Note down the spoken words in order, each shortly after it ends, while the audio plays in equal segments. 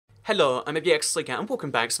Hello, I'm ABX and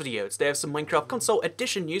welcome back to the video. Today I have some Minecraft Console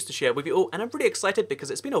Edition news to share with you all, and I'm really excited because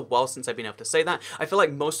it's been a while since I've been able to say that. I feel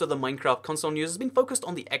like most of the Minecraft Console news has been focused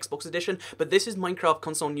on the Xbox Edition, but this is Minecraft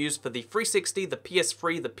Console news for the 360, the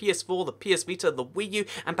PS3, the PS4, the PS Vita, the Wii U,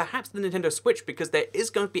 and perhaps the Nintendo Switch, because there is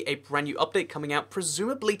going to be a brand new update coming out,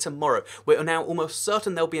 presumably tomorrow. We're now almost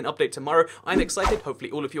certain there'll be an update tomorrow. I'm excited,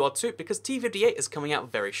 hopefully all of you are too, because TU58 is coming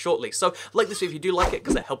out very shortly. So like this video if you do like it,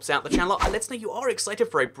 because it helps out the channel, and let's know you are excited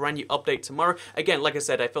for a brand new update tomorrow. Again, like I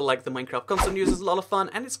said, I feel like the Minecraft Console news is a lot of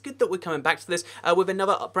fun, and it's good that we're coming back to this with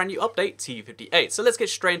another brand new update, TU58. So let's get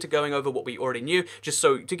straight into going over what we already knew, just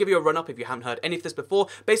so to give you a run-up if you haven't heard any of this before.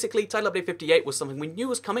 Basically, Title Update 58 was something we knew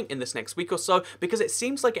was coming in this next week or so, because it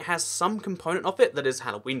seems like it has some component of it that is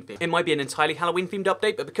Halloween themed. It might be an entirely Halloween themed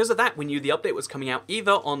update, but because of that, we knew the update was coming out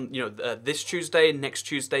either on, this Tuesday, next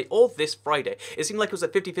Tuesday, or this Friday. It seemed like it was a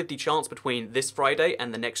 50-50 chance between this Friday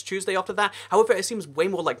and the next Tuesday after that. However, it seems way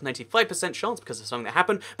more like 95% chance because of something that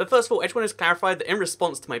happened. But first of all, I just wanted to clarify that in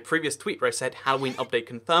response to my previous tweet where I said Halloween update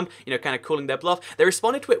confirmed, kind of calling their bluff, they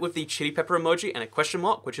responded to it with the chili pepper emoji and a question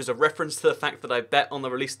mark, which is a reference to the fact that I bet on the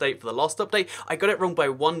release date for the last update. I got it wrong by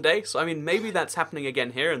 1 day, so I mean, maybe that's happening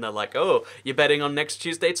again here, and they're like, oh, you're betting on next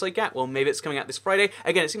Tuesday? It's like, yeah, well, maybe it's coming out this Friday.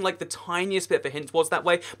 Again, it seemed like the tiniest bit of a hint was that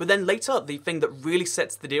way, but then later, the thing that really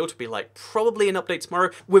sets the deal to be like, probably an update tomorrow,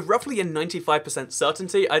 with roughly a 95%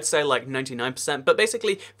 certainty, I'd say like 99%, but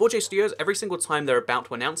basically, 4J Studios, every single time they're about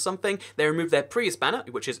to announce something, they remove their previous banner,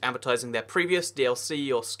 which is advertising their previous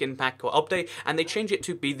DLC or skin pack or update, and they change it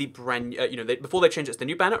to be the brand, before they change it to the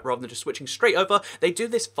new banner, rather than just switching straight over, they do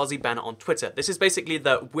this fuzzy banner on Twitter. This is basically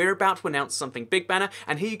the we're about to announce something big banner,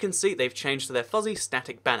 and here you can see they've changed to their fuzzy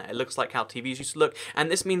static banner. It looks like how TVs used to look, and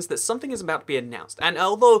this means that something is about to be announced. And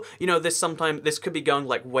although, this could be going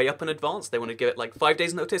like way up in advance, they want to give it like 5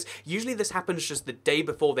 days notice, usually this happens just the day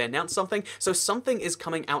before they announce something, so something is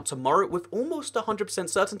coming out tomorrow with almost 100%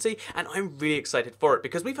 certainty, and I'm really excited for it,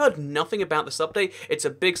 because we've heard nothing about this update. It's a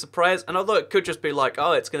big surprise, and although it could just be like,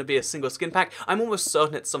 oh, it's going to be a single skin pack, I'm almost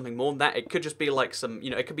certain it's something more than that. It could just be like some,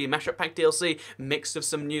 it could be a mashup pack DLC, mixed of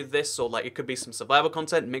some new this, or like it could be some survival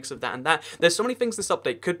content, mix of that and that. There's so many things this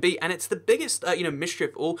update could be, and it's the biggest, mystery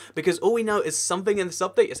of all, because all we know is something in this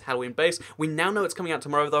update is Halloween based. We now know it's coming out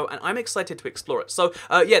tomorrow though, and I'm excited to explore it. So,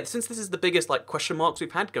 yeah, since this is the biggest like question marks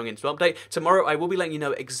we've had going into the update, tomorrow I will be letting you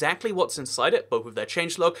know exactly what's inside it, both with their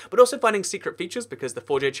changelog, but also finding secret features, because the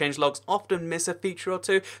 4J changelogs often miss a feature or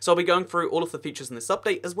two. So I'll be going through all of the features in this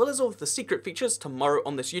update, as well as all of the secret features tomorrow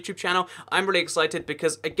on this YouTube channel. I'm really excited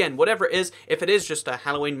because, again, whatever it is, if it is just a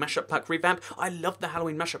Halloween mashup pack revamp, I love the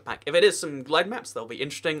Halloween mashup pack. If it is some glide maps, they'll be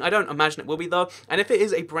interesting. I don't imagine it will be though. And if it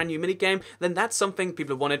is a brand new minigame, then that's something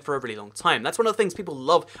people have wanted for a really long time. That's one of the things people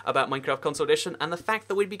love about Minecraft Console Edition, and the fact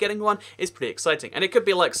that we'd be getting one is pretty exciting. And it could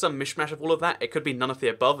be like some mishmash of all of that. It could be none of the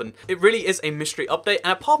above, and it really is a mystery update.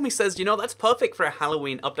 And a part of me says, that's perfect for a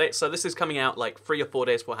Halloween update. So this is coming out like 3 or 4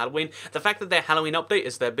 days before Halloween. The fact that their Halloween update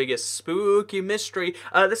is their biggest spooky mystery,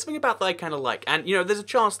 there's something about that I kind of like. And, there's a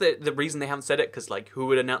chance that the reason they haven't said it, because like, who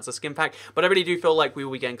would announce a skin pack? But I really do feel like we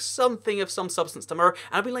will be getting something of some substance tomorrow,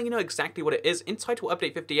 and I'll be letting you know exactly what it is in Title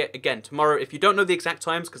Update 58 again tomorrow. If you don't know the exact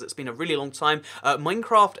times, because it's been a really long time,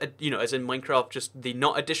 Minecraft, as in Minecraft, just the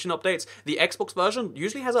not edition updates, the Xbox version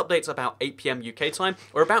usually has updates about 8 PM UK time,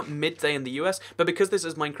 or about midday in the US, but because this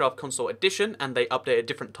is Minecraft Console Edition, and they update at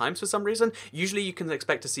different times for some reason, usually you can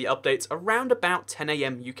expect to see updates around about 10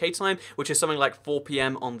 AM UK time, which is something like 4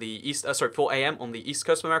 PM on the East, 4 AM on the East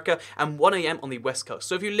Coast of America, and 1 AM on the West Coast.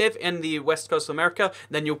 So if you live in the West Coast of America,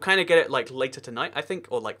 then you'll kind of get it like later tonight, I think,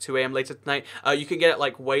 or like 2 AM later tonight. You can get it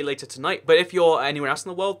like way later tonight, but if you're anywhere else in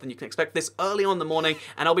the world, then you can expect this early on in the morning,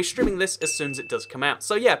 and I'll be streaming this as soon as it does come out.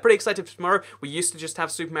 So yeah, pretty excited for tomorrow. We used to just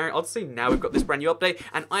have Super Mario Odyssey, now we've got this brand new update,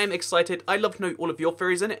 and I am excited. I'd love to know all of your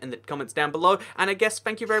theories in it in the comments down below, and I guess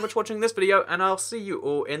thank you very much for watching this video, and I'll see you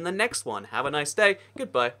all in the next one. Have a nice day.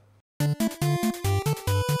 Goodbye.